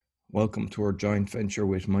Welcome to our joint venture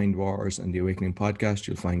with Mindwars and the Awakening Podcast.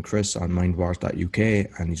 You'll find Chris on mindwars.uk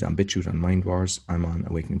and he's on BitChute on Mindwars. I'm on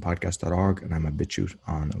awakeningpodcast.org and I'm on BitChute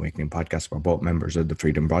on Awakening Podcast. We're both members of the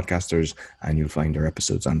Freedom Broadcasters and you'll find our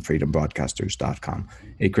episodes on freedombroadcasters.com.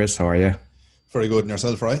 Hey Chris, how are you? Very good. And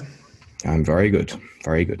yourself, right? I'm very good.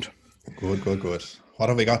 Very good. Good. What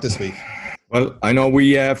have we got this week? Well, I know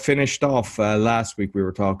we finished off last week. We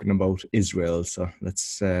were talking about Israel. So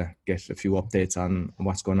let's get a few updates on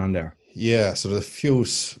what's going on there. Yeah, so there's a few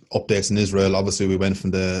updates in Israel. Obviously, we went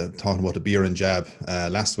from talking about the beer and jab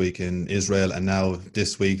last week in Israel, and now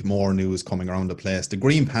this week more news coming around the place. The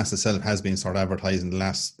Green Pass itself has been sort of advertised in the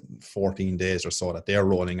last 14 days or so that they're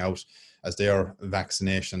rolling out as their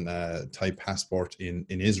vaccination type passport in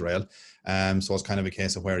Israel. So it's kind of a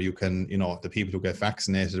case of where you can, the people who get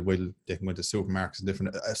vaccinated they can go to supermarkets and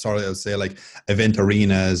different, I would say like event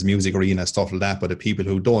arenas, music arenas, stuff like that, but the people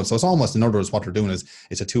who don't. So it's almost, in other words, what they're doing is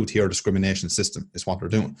it's a two-tier discrimination system is what they're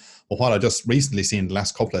doing. But what I just recently seen the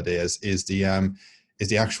last couple of days is the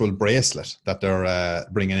actual bracelet that they're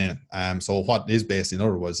bringing in. So what is based, in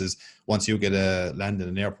other words, is once you get land in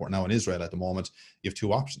an airport now in Israel at the moment, you have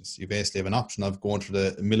two options. You basically have an option of going through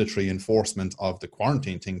the military enforcement of the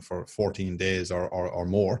quarantine thing for 14 days or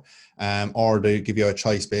more, or they give you a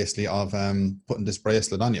choice basically of putting this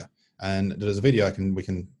bracelet on you. And there's a video we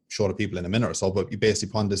can show the people in a minute or so, but you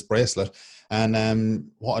basically put on this bracelet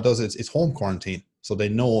and what it does is it's home quarantine. So they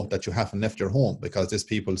know that you haven't left your home because this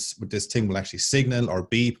thing will actually signal or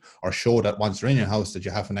beep or show that once you're in your house that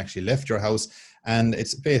you haven't actually left your house. And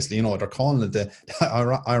it's basically, they're calling it the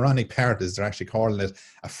ironic part is they're actually calling it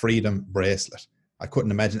a freedom bracelet. I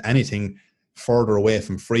couldn't imagine anything further away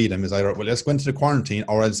from freedom is either, well, let's go into the quarantine,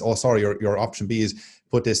 or else, your option B is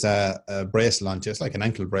put this bracelet on you. It's like an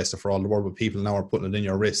ankle bracelet for all the world, but people now are putting it in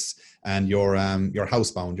your wrists and you're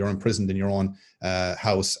housebound, you're imprisoned in your own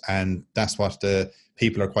house. And that's what the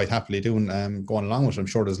people are quite happily doing, going along with it. I'm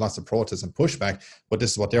sure there's lots of protests and pushback, but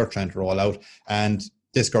this is what they're trying to roll out. And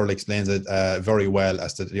this girl explains it very well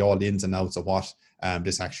as to all the ins and outs of what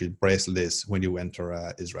this actual bracelet is when you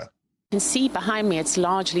enter Israel. You can see behind me it's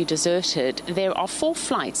largely deserted. There are 4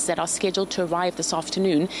 flights that are scheduled to arrive this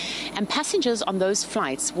afternoon, and passengers on those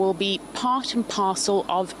flights will be part and parcel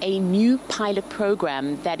of a new pilot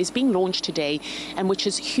program that is being launched today and which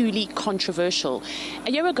is hugely controversial.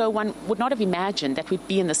 A year ago, one would not have imagined that we'd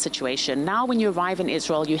be in this situation. Now, when you arrive in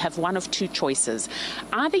Israel, you have one of 2 choices.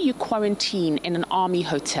 Either you quarantine in an army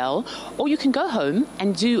hotel, or you can go home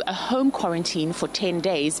and do a home quarantine for 10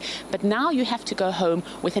 days, but now you have to go home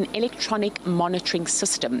with an electronic monitoring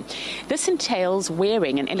system. This entails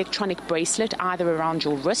wearing an electronic bracelet either around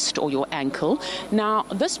your wrist or your ankle. Now,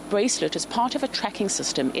 this bracelet is part of a tracking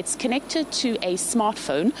system. It's connected to a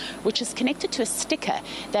smartphone, which is connected to a sticker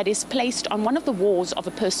that is placed on one of the walls of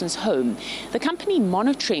a person's home. The company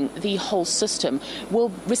monitoring the whole system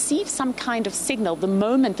will receive some kind of signal the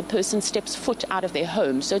moment the person steps foot out of their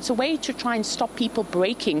home. So it's a way to try and stop people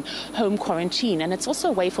breaking home quarantine. And it's also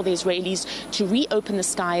a way for the Israelis to reopen the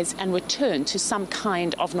skies and return to some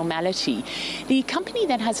kind of normality. The company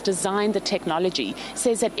that has designed the technology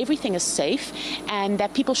says that everything is safe and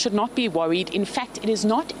that people should not be worried. In fact, it is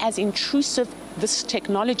not as intrusive, this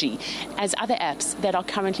technology, as other apps that are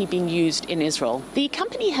currently being used in Israel. The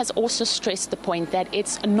company has also stressed the point that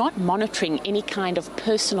it's not monitoring any kind of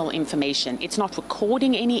personal information. It's not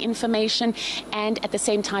recording any information, and at the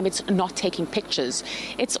same time, it's not taking pictures.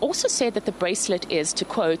 It's also said that the bracelet is, to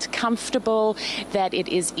quote, comfortable, that it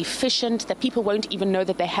is efficient, that people won't even know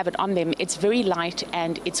that they have it on them. It's very light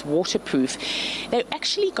and it's waterproof. They've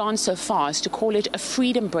actually gone so far as to call it a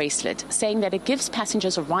freedom bracelet, saying that it gives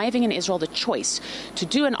passengers arriving in Israel the choice to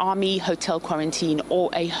do an army hotel quarantine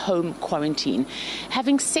or a home quarantine.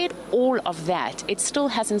 Having said all of that, it still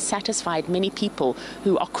hasn't satisfied many people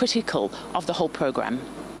who are critical of the whole program.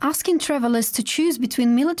 Asking travelers to choose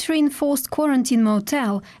between military-enforced quarantine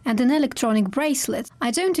motel and an electronic bracelet,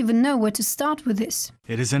 I don't even know where to start with this.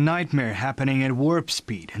 It is a nightmare happening at warp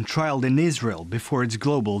speed and trialed in Israel before its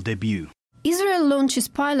global debut. Israel launches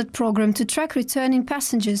pilot program to track returning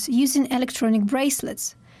passengers using electronic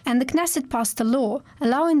bracelets. And the Knesset passed a law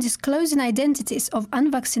allowing disclosing identities of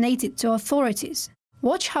unvaccinated to authorities.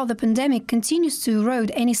 Watch how the pandemic continues to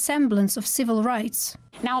erode any semblance of civil rights.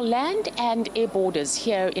 Now, land and air borders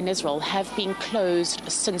here in Israel have been closed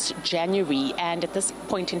since January, and at this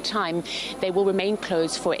point in time, they will remain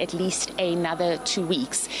closed for at least another 2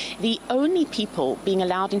 weeks. The only people being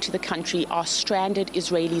allowed into the country are stranded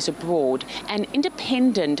Israelis abroad. An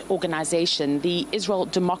independent organization, the Israel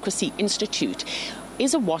Democracy Institute,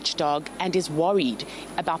 is a watchdog and is worried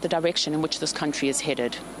about the direction in which this country is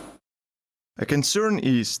headed. A concern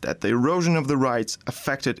is that the erosion of the rights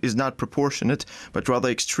affected is not proportionate, but rather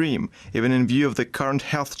extreme, even in view of the current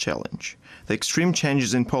health challenge. The extreme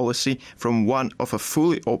changes in policy from one of a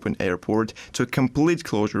fully open airport to a complete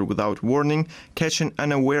closure without warning, catching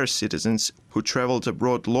unaware citizens who traveled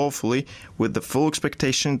abroad lawfully with the full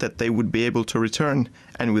expectation that they would be able to return,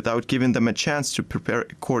 and without giving them a chance to prepare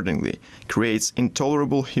accordingly, creates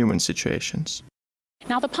intolerable human situations.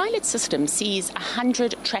 Now, the pilot system sees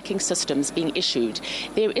 100 tracking systems being issued.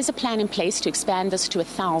 There is a plan in place to expand this to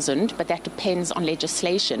 1,000, but that depends on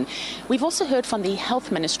legislation. We've also heard from the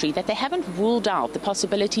Health Ministry that they haven't ruled out the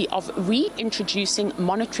possibility of reintroducing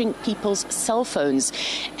monitoring people's cell phones.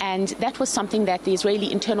 And that was something that the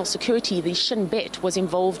Israeli Internal Security, the Shin Bet, was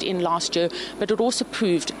involved in last year, but it also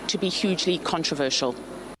proved to be hugely controversial.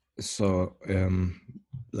 So,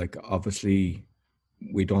 obviously,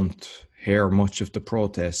 we don't hear much of the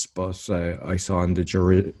protests, but I saw in the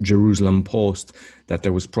Jerusalem Post that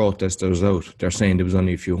there was protesters out. They're saying there was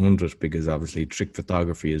only a few hundred because obviously trick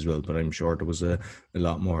photography as well, but I'm sure there was a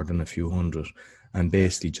lot more than a few hundred, and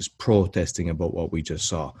basically just protesting about what we just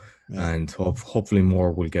saw. Yeah. And hopefully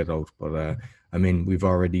more will get out. But we've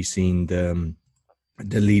already seen the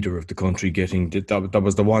leader of the country getting, that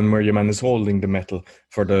was the one where your man is holding the medal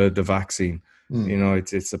for the vaccine. You know,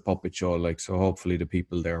 it's a puppet show, so hopefully the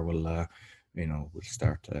people there will, will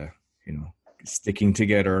start, sticking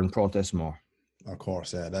together and protest more. Of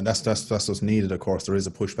course, yeah. And that's what's needed. Of course, there is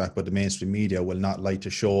a pushback, but the mainstream media will not like to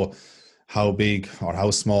show how big or how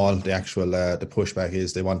small the actual the pushback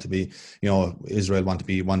is. They want to be, Israel want to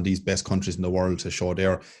be one of these best countries in the world to show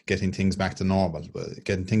they're getting things back to normal. But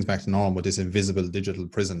getting things back to normal with this invisible digital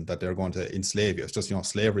prison that they're going to enslave you. It's just,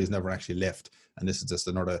 slavery is never actually left. And this is just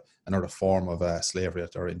another form of slavery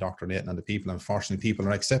that they're indoctrinating on the people. Unfortunately, people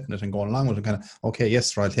are accepting it and going along with it, kind of, okay, yes,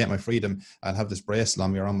 sir, I'll take my freedom. I'll have this bracelet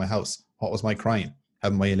on me around my house. What was my crime?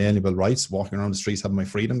 Having my inalienable rights, walking around the streets, having my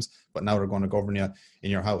freedoms, but now they're going to govern you in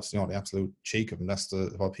your house. The absolute cheek of them. That's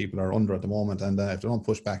what people are under at the moment. And if they don't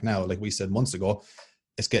push back now, like we said months ago,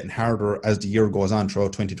 it's getting harder as the year goes on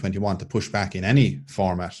throughout 2021 to push back in any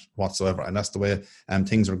format whatsoever. And that's the way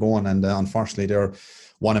things are going. And unfortunately, they're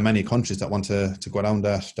one of many countries that want to go down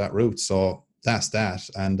that route. So that's that.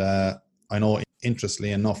 And I know,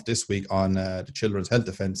 interestingly enough, this week on the Children's Health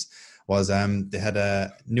Defence was they had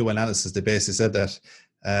a new analysis. They basically said that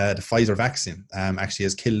the Pfizer vaccine actually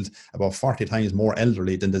has killed about 40 times more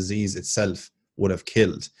elderly than the disease itself would have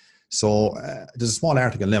killed. So there's a small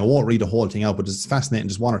article in them. I won't read the whole thing out, but it's fascinating.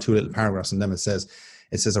 Just one or two little paragraphs in them. It says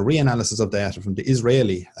a reanalysis of data from the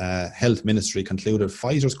Israeli Health Ministry concluded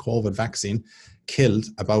Pfizer's COVID vaccine killed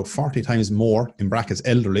about 40 times more, in brackets,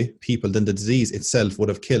 elderly people than the disease itself would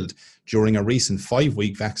have killed during a recent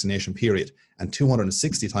 5-week vaccination period, and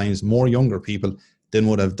 260 times more younger people than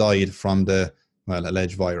would have died from the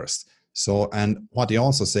alleged virus. So, and what they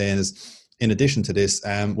also say is, in addition to this,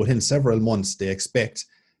 within several months, they expect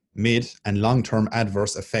mid and long-term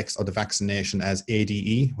adverse effects of the vaccination as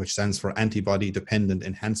ADE, which stands for antibody-dependent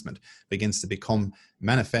enhancement, begins to become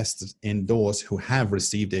manifested in those who have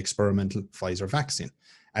received the experimental Pfizer vaccine.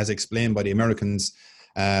 As explained by the Americans'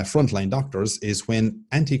 frontline doctors, is when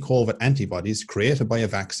anti-COVID antibodies created by a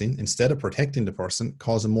vaccine, instead of protecting the person,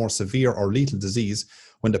 cause a more severe or lethal disease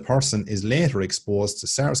when the person is later exposed to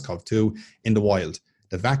SARS-CoV-2 in the wild.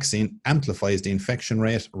 The vaccine amplifies the infection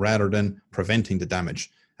rate rather than preventing the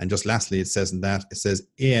damage. And just lastly, it says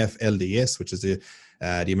AFLDS, which is the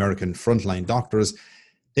American frontline doctors,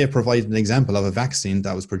 they provided an example of a vaccine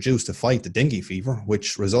that was produced to fight the dengue fever,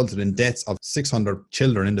 which resulted in deaths of 600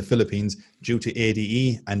 children in the Philippines due to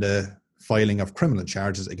ADE and the filing of criminal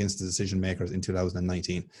charges against the decision makers in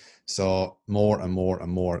 2019. So more and more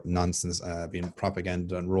and more nonsense being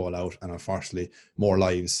propaganda and roll out, and unfortunately more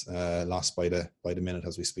lives lost by the minute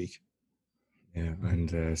as we speak. Yeah,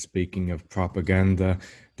 and speaking of propaganda,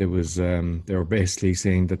 there was they were basically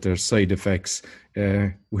saying that their side effects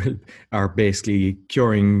are basically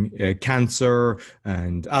curing cancer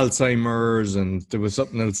and Alzheimer's, and there was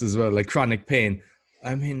something else as well, like chronic pain.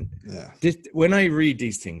 I mean, when I read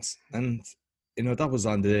these things, and that was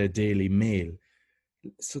on the Daily Mail,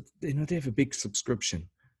 so they have a big subscription.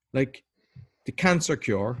 Like the cancer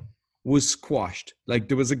cure was squashed. Like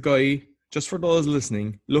there was a guy. Just for those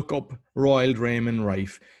listening, look up Royal Raymond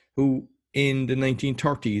Rife, who in the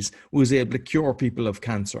 1930s was able to cure people of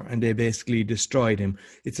cancer, and they basically destroyed him.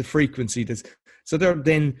 It's a frequency so they're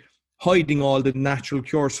then hiding all the natural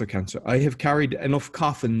cures for cancer. I have carried enough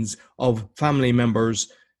coffins of family members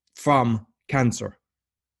from cancer.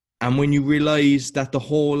 And when you realize that the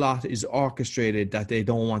whole lot is orchestrated, that they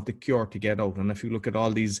don't want the cure to get out. And if you look at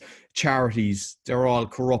all these charities, they're all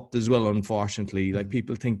corrupt as well, unfortunately. Like,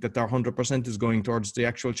 people think that their 100% is going towards the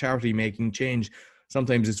actual charity making change.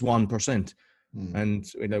 Sometimes it's 1%. And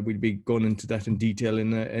we'll be going into that in detail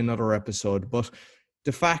in another episode. But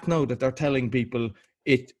the fact now that they're telling people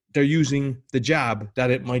they're using the jab,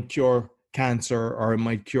 that it might cure cancer or it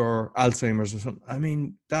might cure Alzheimer's or something. I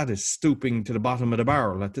mean, that is stooping to the bottom of the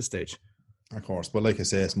barrel at this stage. Of course, but like I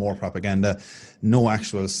say, it's more propaganda, no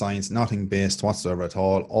actual science, nothing based whatsoever at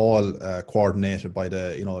all coordinated by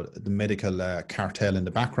the medical cartel in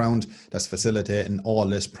the background that's facilitating all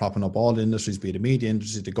this, propping up all the industries, be it the media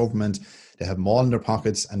industry, the government. They have them all in their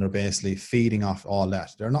pockets, and they're basically feeding off all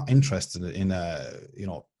that. They're not interested in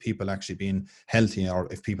people actually being healthy,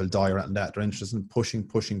 or if people die or anything like that. They're interested in pushing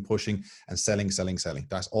and selling.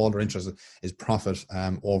 That's all they're interested in, is profit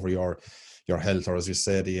over your health, or as you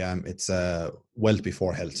say, it's wealth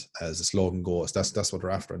before health, as the slogan goes. That's what they're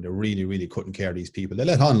after, and they really couldn't care, these people. They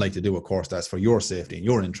let on like they do, of course. That's for your safety and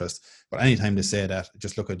your interest, but anytime they say that,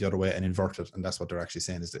 just look at the other way and invert it, and that's what they're actually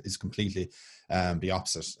saying, is completely the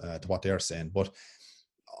opposite to what they're saying. But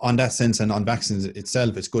on that sense, and on vaccines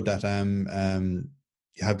itself, it's good that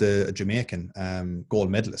you have the Jamaican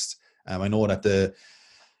gold medalist. I know that the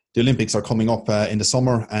Olympics are coming up in the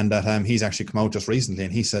summer, and that he's actually come out just recently,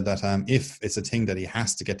 and he said that if it's a thing that he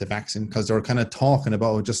has to get the vaccine, because they're kind of talking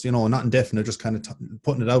about just, not indefinite, just kind of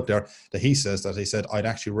putting it out there, that he said, I'd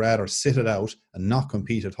actually rather sit it out and not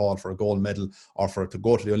compete at all for a gold medal, or to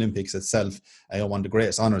go to the Olympics itself. One of the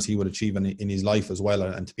greatest honours he would achieve in his life as well,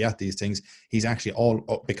 and to be at these things, he's actually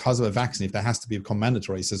all because of a vaccine. If that has to become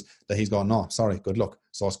mandatory, he says that he's gone, no, sorry, good luck.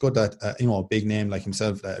 So it's good that a big name like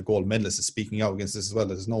himself, a gold medalist, is speaking out against this as well.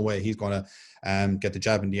 There's no way he's going to get the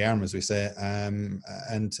jab in the arm, as we say, and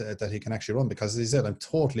that he can actually run, because, as he said, I'm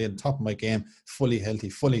totally at the top of my game, fully healthy,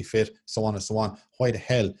 fully fit, so on and so on. Why the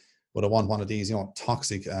hell would I want one of these,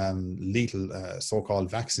 toxic, lethal,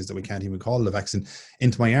 so-called vaccines that we can't even call the vaccine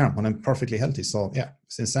into my arm when I'm perfectly healthy? So yeah,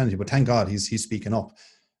 it's insanity. But thank God he's speaking up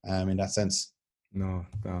in that sense. No,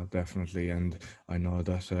 definitely. And I know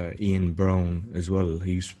that Ian Brown as well,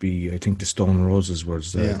 he used to be, I think, the Stone Roses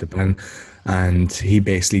was the band, and he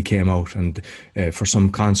basically came out, and for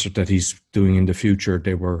some concert that he's doing in the future,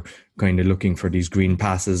 they were kind of looking for these green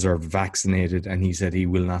passes or vaccinated, and he said he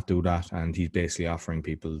will not do that, and he's basically offering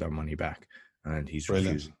people their money back, and he's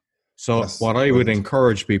refusing. So what I would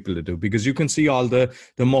encourage people to do, because you can see all the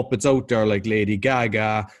Muppets out there like Lady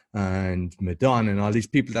Gaga and Madonna and all these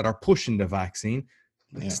people that are pushing the vaccine,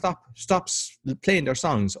 stop playing their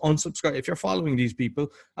songs, unsubscribe. If you're following these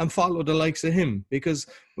people, and follow the likes of him, because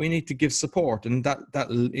we need to give support, and that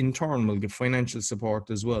in turn will give financial support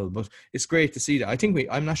as well. But it's great to see that. I think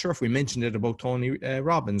I'm not sure if we mentioned it about Tony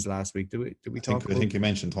Robbins last week. Did we talk about? I think you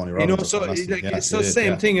mentioned Tony Robbins. So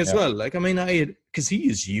same thing as well. Like, I mean, because he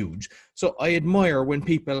is huge. So I admire when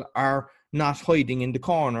people are not hiding in the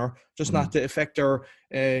corner, just not to affect their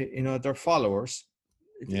followers.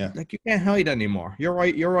 Yeah, like, you can't hide anymore. You're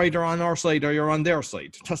right. You're either on our side or you're on their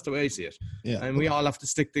side. That's the way I see it. Yeah, and we all have to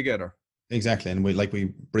stick together. Exactly, and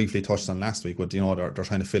we briefly touched on last week. What they're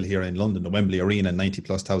trying to fill here in London, the Wembley Arena,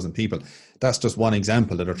 90,000+ people. That's just one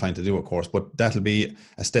example that they're trying to do, of course. But that'll be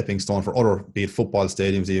a stepping stone for other, be it football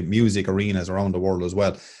stadiums, be it music arenas around the world as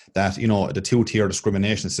well. That the two-tier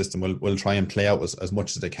discrimination system will try and play out as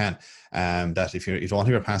much as they can. That if you don't have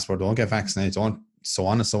your passport, don't get vaccinated, don't, so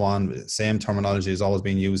on and so on. Same terminology is always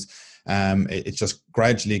being used. It's just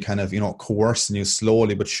gradually kind of coercing you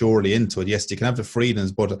slowly but surely into it. Yes, you can have the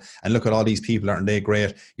freedoms, and look at all these people, aren't they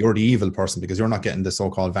great? You're the evil person because you're not getting the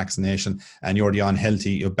so-called vaccination, and you're the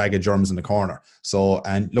unhealthy bag of germs in the corner. So,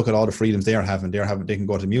 and look at all the freedoms they're having. They can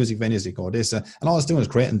go to music venues, they can go this, and all it's doing is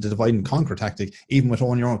creating the divide and conquer tactic, even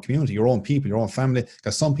within your own community, your own people, your own family.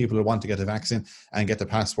 Because some people will want to get a vaccine and get the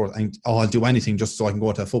passport, and I'll do anything just so I can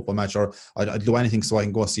go to a football match, or I'll do anything so I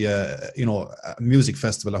can go see a music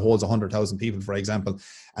festival that holds 100,000 people, for example.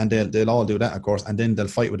 And they'll all do that, of course, and then they'll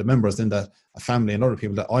fight with the members, then a family and other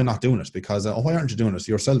people that I'm not doing it because why aren't you doing it?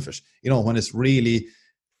 You're selfish. When it's really,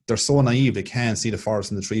 they're so naive, they can't see the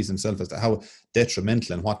forest and the trees themselves as to how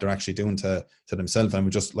detrimental and what they're actually doing to themselves. And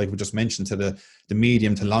we just mentioned, to the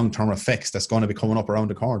medium to long-term effects that's going to be coming up around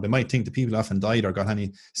the corner. They might think the people haven't died or got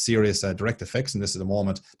any serious direct effects in this at the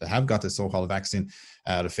moment that have got this so-called vaccine,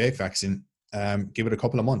 the fake vaccine. Give it a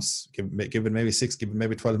couple of months, give it maybe 6, give it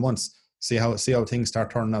maybe 12 months. see how things start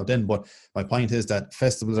turning out then. But my point is that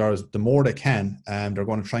festivals are, the more they can, they're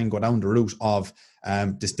going to try and go down the route of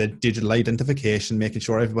this digital identification, making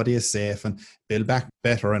sure everybody is safe and build back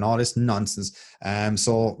better and all this nonsense.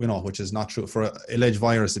 So, which is not true. For alleged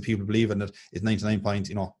virus that people believe in, that is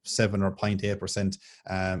 99.7 or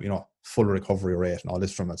 0.8%, full recovery rate and all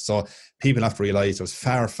this from it. So people have to realize there's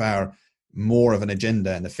far, far more of an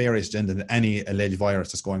agenda and nefarious agenda than any alleged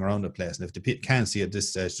virus that's going around the place. And if the people can't see at this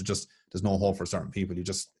stage, there's no hope for certain people.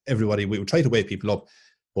 We would try to wake people up,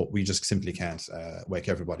 but we just simply can't wake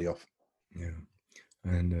everybody up. Yeah.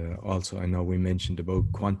 And also, I know we mentioned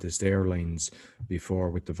about Qantas Airlines before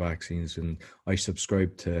with the vaccines, and I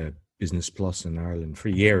subscribed to Business Plus in Ireland for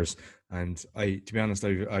years. And to be honest,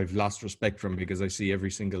 I've lost respect for them because I see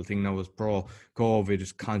every single thing now is pro-COVID,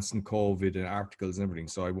 it's constant COVID and articles and everything.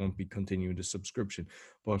 So I won't be continuing the subscription.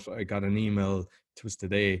 But I got an email, it was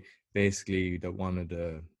today, basically that one of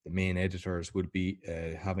the main editors would be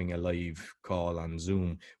having a live call on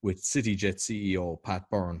Zoom with CityJet CEO Pat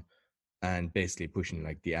Byrne, and basically pushing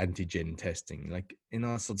like the antigen testing,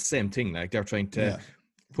 so the same thing, like they're trying to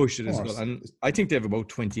push it as well. And I think they have about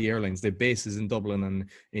 20 airlines. They have bases in Dublin and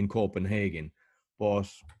in Copenhagen. But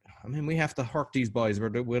I mean, we have to hurt these boys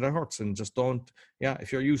where it hurts, and just don't. Yeah,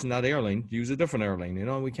 if you're using that airline, use a different airline.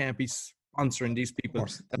 We can't be sponsoring these people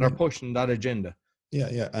that are pushing that agenda.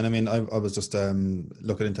 Yeah. And I mean, I was just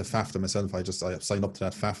looking into FAFTA myself. I signed up to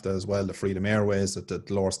that FAFTA as well, the Freedom Airways, that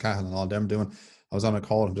Dolores Cahill and all them doing. I was on a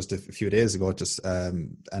call just a few days ago,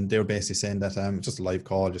 and they were basically saying that just a live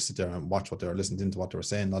call, just sit there and watch what they were listening to, what they were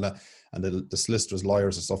saying, and all that. And the solicitors,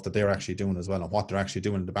 lawyers and stuff that they're actually doing as well, and what they're actually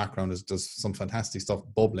doing in the background is there's some fantastic stuff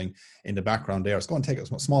bubbling in the background there. It's going to take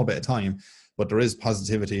a small bit of time, but there is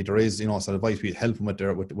positivity. There is, so advice, we help them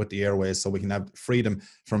with the airways, so we can have freedom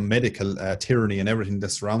from medical tyranny and everything that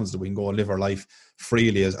surrounds it. We can go and live our life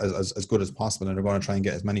freely as good as possible. And they're going to try and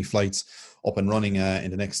get as many flights up and running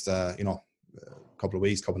in the next, couple of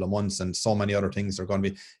weeks, couple of months, and so many other things are going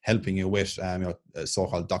to be helping you with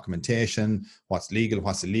so-called documentation, what's legal,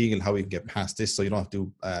 what's illegal, how we can get past this, so you don't have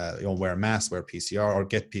to wear a mask, wear PCR, or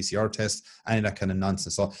get PCR tests, any of that kind of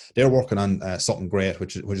nonsense. So they're working on something great,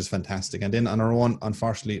 which is fantastic. And then on our own,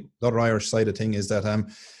 unfortunately, the other Irish side of thing is that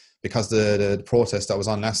because the protest that was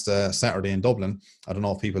on last Saturday in Dublin, I don't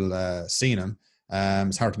know if people seen them.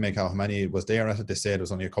 It's hard to make out how many was there at it. They said it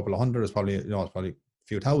was only a couple of hundred. It's probably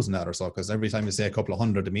few thousand at or so, because every time you say a couple of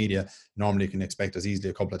hundred, the media normally can expect as easily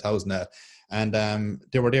a couple of thousand at. And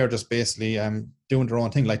they were there just basically doing their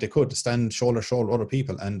own thing, like they could, to stand shoulder to shoulder with other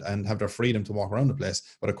people and have their freedom to walk around the place.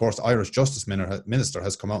 But of course, the Irish Justice Minister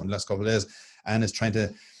has come out in the last couple of days and is trying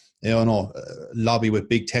to lobby with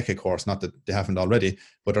big tech, of course, not that they haven't already,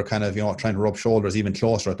 but they're kind of, trying to rub shoulders even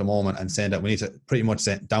closer at the moment and saying that we need to pretty much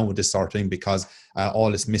sit down with this sort of thing, because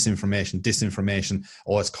all this misinformation, disinformation,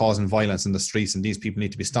 it's causing violence in the streets, and these people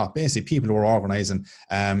need to be stopped. Basically, people who are organising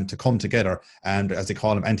to come together, and as they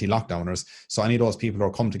call them, anti-lockdowners. So any of those people who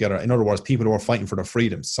are come together, in other words, people who are fighting for their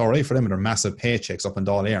freedoms. So right for them, and their massive paychecks up in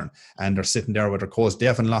Dáil Éireann, and they're sitting there with their cause. They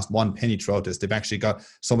haven't lost one penny throughout this. They've actually got,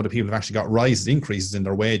 some of the people have actually got increases in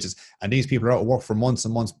their wages, and these people are out of work for months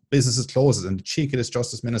and months. Businesses closes, and the cheek of this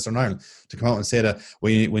Justice Minister in Ireland to come out and say that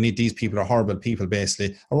we need, these people are horrible people,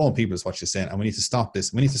 basically our own people is what she's saying, and we need to stop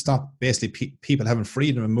this. We need to stop basically people having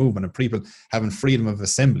freedom of movement and people having freedom of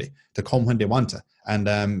assembly to come when they want to. And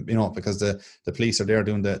because the police are there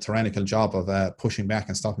doing the tyrannical job of pushing back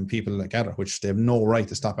and stopping people gather, which they have no right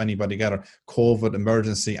to stop anybody gather. COVID,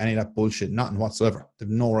 emergency, any of that bullshit, nothing whatsoever. They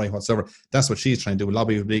have no right whatsoever. That's what she's trying to do,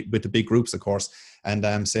 lobby with the big groups, of course,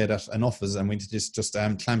 and say that enough is, and we need to just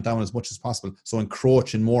clamp down as much as possible. So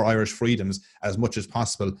encroaching more Irish freedoms as much as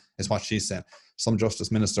possible is what she's saying. Some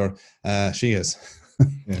Justice Minister, she is.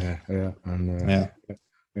 Yeah.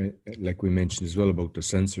 And like we mentioned as well about the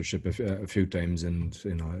censorship a few times, and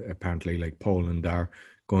apparently like Poland are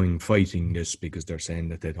fighting this because they're saying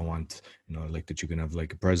that they don't want, like that you can have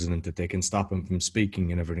like a president that they can stop him from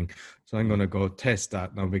speaking and everything. So I'm going to go test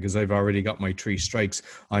that now, because I've already got my 3 strikes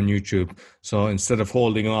on YouTube. So instead of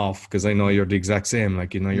holding off, because I know you're the exact same,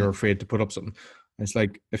 like, you're afraid to put up something. It's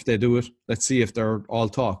like, if they do it, let's see if they're all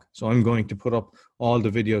talk. So I'm going to put up all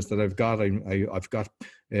the videos that I've got. I've got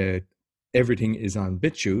everything is on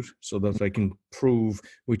BitChute so that I can prove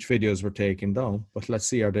which videos were taken down. But let's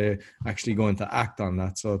see, are they actually going to act on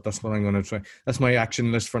that? So that's what I'm going to try. That's my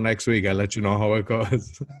action list for next week. I'll let you know how it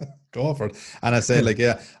goes. Go for it. And I say,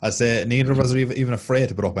 neither of us are even afraid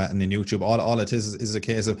to put up anything in YouTube. All it is a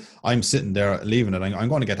case of, I'm sitting there leaving it. I'm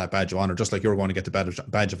going to get that badge of honor, just like you're going to get the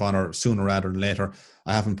badge of honor sooner rather than later.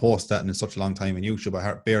 I haven't posted that in such a long time in YouTube.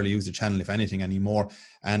 I barely use the channel, if anything, anymore.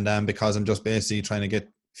 And because I'm just basically trying to get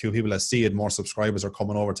few people that see it, more subscribers are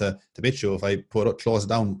coming over to BitChute. If I close it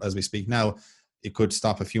down as we speak now, it could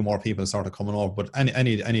stop a few more people sort of coming over. But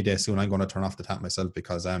any day soon, I'm going to turn off the tap myself,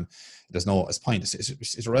 because there's no point.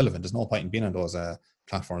 It's irrelevant. There's no point in being on those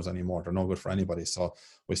platforms anymore. They're no good for anybody. So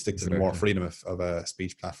we stick to the more freedom of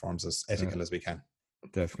speech platforms, as ethical as we can.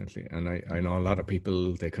 Definitely. And I know a lot of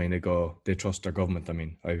people, they kind of go, they trust their government. I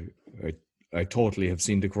mean, I totally have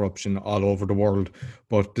seen the corruption all over the world,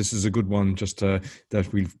 but this is a good one just that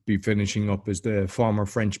we'll be finishing up, is the former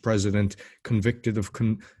French president convicted of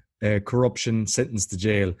corruption, sentenced to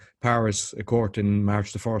jail. Paris, a court in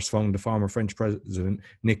March the 1st found the former French president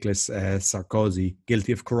Nicolas Sarkozy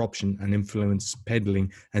guilty of corruption and influence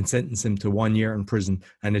peddling and sentenced him to 1 year in prison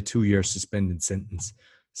and a 2-year suspended sentence.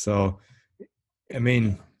 So, I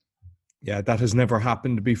mean, yeah, that has never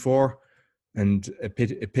happened before. And a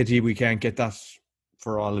pity we can't get that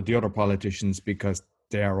for all of the other politicians, because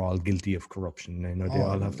they are all guilty of corruption. You know, they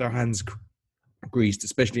all have their hands greased,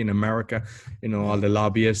 especially in America. You know, all the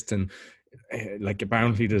lobbyists, and like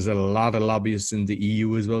apparently there's a lot of lobbyists in the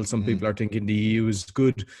EU as well. Some people are thinking the EU is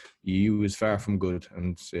good. The EU is far from good.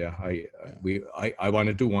 And yeah, I want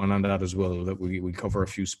to do one on that as well, that we cover a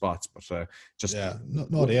few spots, but just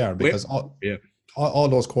they are, because all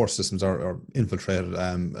those court systems are infiltrated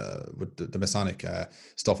with the Masonic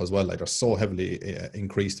stuff as well. Like, they're so heavily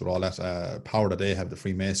increased with all that power that they have, the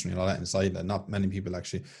Freemasonry and all that inside, and not many people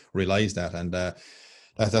actually realize that. And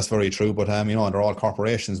that's very true. But you know, they're all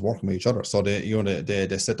corporations working with each other, so they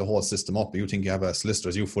set the whole system up. You think you have a solicitor,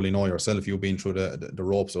 as you fully know yourself, you've been through the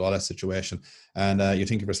ropes of all that situation, and you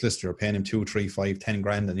think if you're a solicitor, you're paying him 2, 3, 5, 10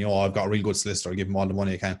 grand, and you know, I've got a real good solicitor, I'll give him all the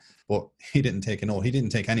money I can. But he didn't take a note. He didn't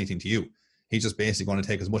take anything to you. He's just basically going to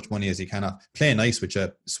take as much money as he can, play nice with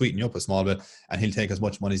you, sweeten you up a small bit, and he'll take as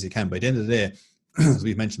much money as he can. By the end of the day, as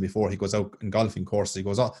we've mentioned before, he goes out in golfing courses, he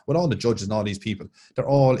goes out with all the judges and all these people. They're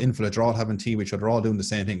all influenced, they're all having tea with each other, they're all doing the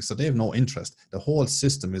same thing. So they have no interest. The whole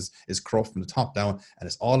system is corrupt from the top down, and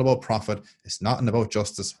it's all about profit. It's nothing about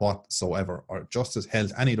justice whatsoever, or justice,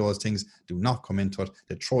 health, any of those things do not come into it.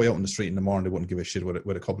 They throw you out in the street in the morning, they wouldn't give a shit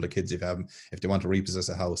with a couple of kids if they want to repossess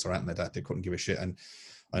a house or anything like that. They couldn't give a shit. And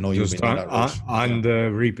I know you've been on that route. On the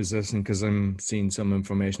repossessing, because I'm seeing some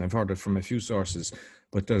information. I've heard it from a few sources,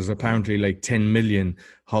 but there's apparently like 10 million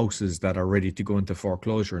houses that are ready to go into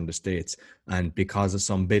foreclosure in the States. And because of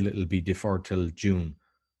some bill, it'll be deferred till June.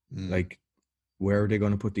 Like, where are they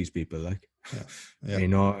going to put these people? Like, you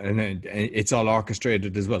know, and it's all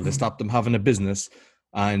orchestrated as well. They stop them having a business.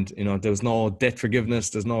 And, you know, there's no debt forgiveness,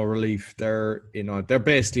 there's no relief. They're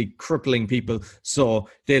basically crippling people. So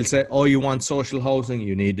they'll say, oh, you want social housing,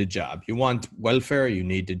 you need a job. You want welfare, you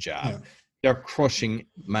need a job. Yeah. They're crushing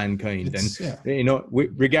mankind. You know,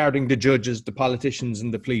 regarding the judges, the politicians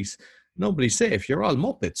and the police, nobody's safe. You're all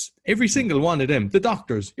muppets. Every single one of them. The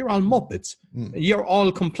doctors, you're all muppets. You're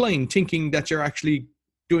all complying, thinking that you're actually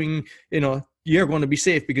doing, you know, you're going to be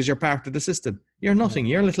safe because you're part of the system. You're nothing.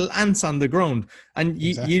 You're little ants on the ground. And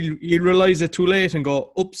you realize it too late and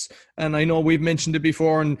go, oops. And I know we've mentioned it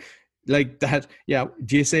before, and like that, yeah,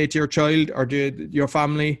 do you say to your child or your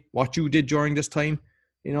family what you did during this time?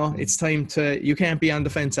 You know, it's time you can't be on the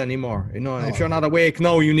fence anymore. You know, if you're not awake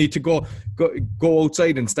now, you need to go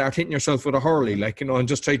outside and start hitting yourself with a hurley, like, you know, and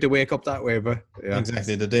just try to wake up that way. But yeah.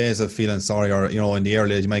 Exactly. The days of feeling sorry, or, you know, in the early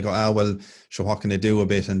days, you might go, well, sure, what can they do a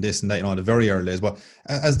bit and this and that, you know, the very early days. But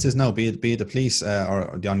as it is now, be it the police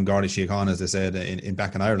or the Garda Síochána, as they said, in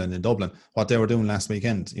back in Ireland, in Dublin, what they were doing last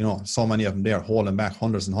weekend, you know, so many of them there holding back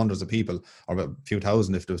hundreds and hundreds of people, or a few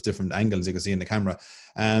thousand if there was different angles you could see in the camera,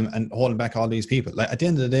 and holding back all these people. Like, at the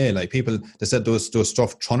end of the day, like, people, they said there was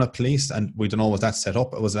stuff trying to police, and we don't know was that set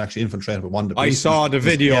up. It was actually infiltrated with one of the police. I saw the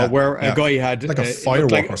video where a guy had like a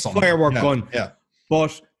firework or something. Firework gun. Yeah.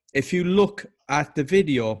 But if you look at the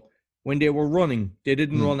video, when they were running, they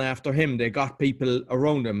didn't run after him. They got people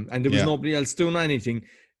around him, and there was nobody else doing anything.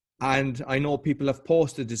 And I know people have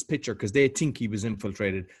posted this picture because they think he was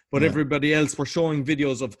infiltrated, but everybody else were showing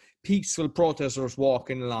videos of peaceful protesters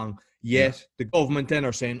walking along. Yet the government then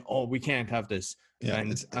are saying, "Oh, we can't have this." Yeah, and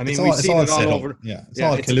we've seen it all over. It's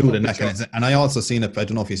all colluded. And I also seen it. I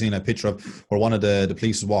don't know if you've seen a picture of where one of the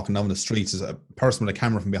police was walking down the streets. There's a person with a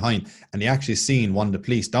camera from behind, and he actually seen one of the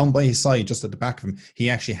police down by his side, just at the back of him.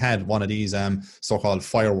 He actually had one of these so-called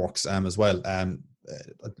fireworks as well.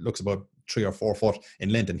 It looks about 3 or 4 foot in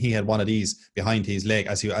length, and he had one of these behind his leg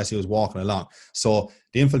as he was walking along. So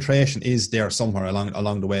the infiltration is there somewhere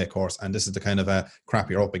along the way, of course, and this is the kind of crap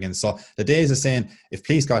you're up against. So the days of saying if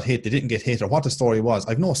police got hit, they didn't get hit, or what the story was,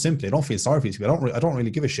 I've no sympathy. I don't feel sorry for these people. I don't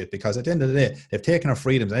really give a shit, because at the end of the day, they've taken our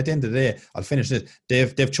freedoms, and at the end of the day, I'll finish this.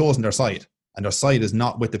 They've chosen their side. And their side is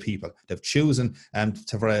not with the people. They've chosen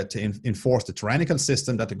to enforce the tyrannical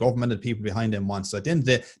system that the government and people behind them want. So at the end of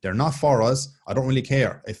the day, they're not for us. I don't really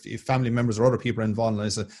care if family members or other people are involved in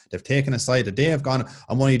this. They've taken a side that they have gone,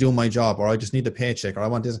 I'm only doing my job, or I just need a paycheck, or I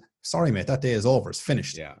want this. Sorry, mate, that day is over. It's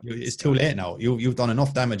finished. Yeah, it's too late now. You've done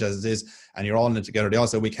enough damage as it is, and you're all in it together. They all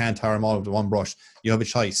say we can't tear them all with one brush. You have a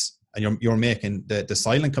choice. And you're making the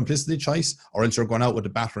silent complicity choice, or else you're going out with the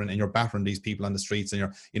battering and you're battering these people on the streets, and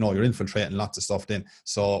you're infiltrating lots of stuff in.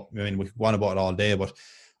 So I mean, we could go on about it all day, but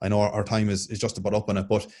I know our time is just about up on it.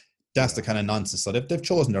 But that's the kind of nonsense. So they've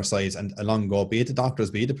chosen their sides, and long ago, be it the doctors,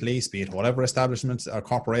 be it the police, be it whatever establishment or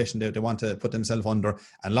corporation they want to put themselves under.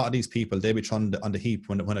 And a lot of these people, they be thrown on the heap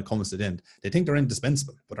when it comes to the end. They think they're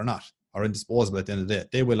indispensable, but they're not, or indisposable at the end of the day.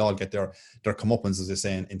 They will all get their comeuppance, as they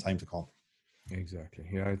say, in time to come. Exactly.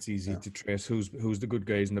 Yeah, it's easy to trace who's the good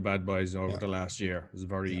guys and the bad boys over the last year. It's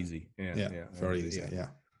very easy. Yeah, very easy. Yeah.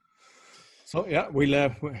 So yeah,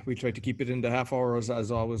 we try to keep it in the half hours as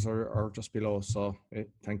always, or just below. So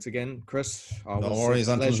thanks again, Chris. No worries.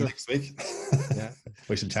 Until next week. Yeah,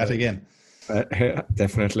 we should chat again.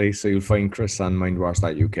 Definitely. So you'll find Chris on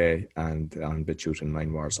mindwars.uk and on BitChute and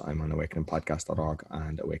Mindwars. I'm on awakeningpodcast.org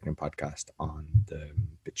and Awakening Podcast on the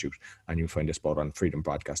BitChute. And you'll find us both on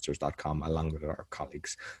freedombroadcasters.com along with our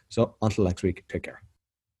colleagues. So until next week, take care.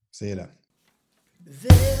 See you then.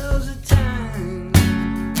 There's a time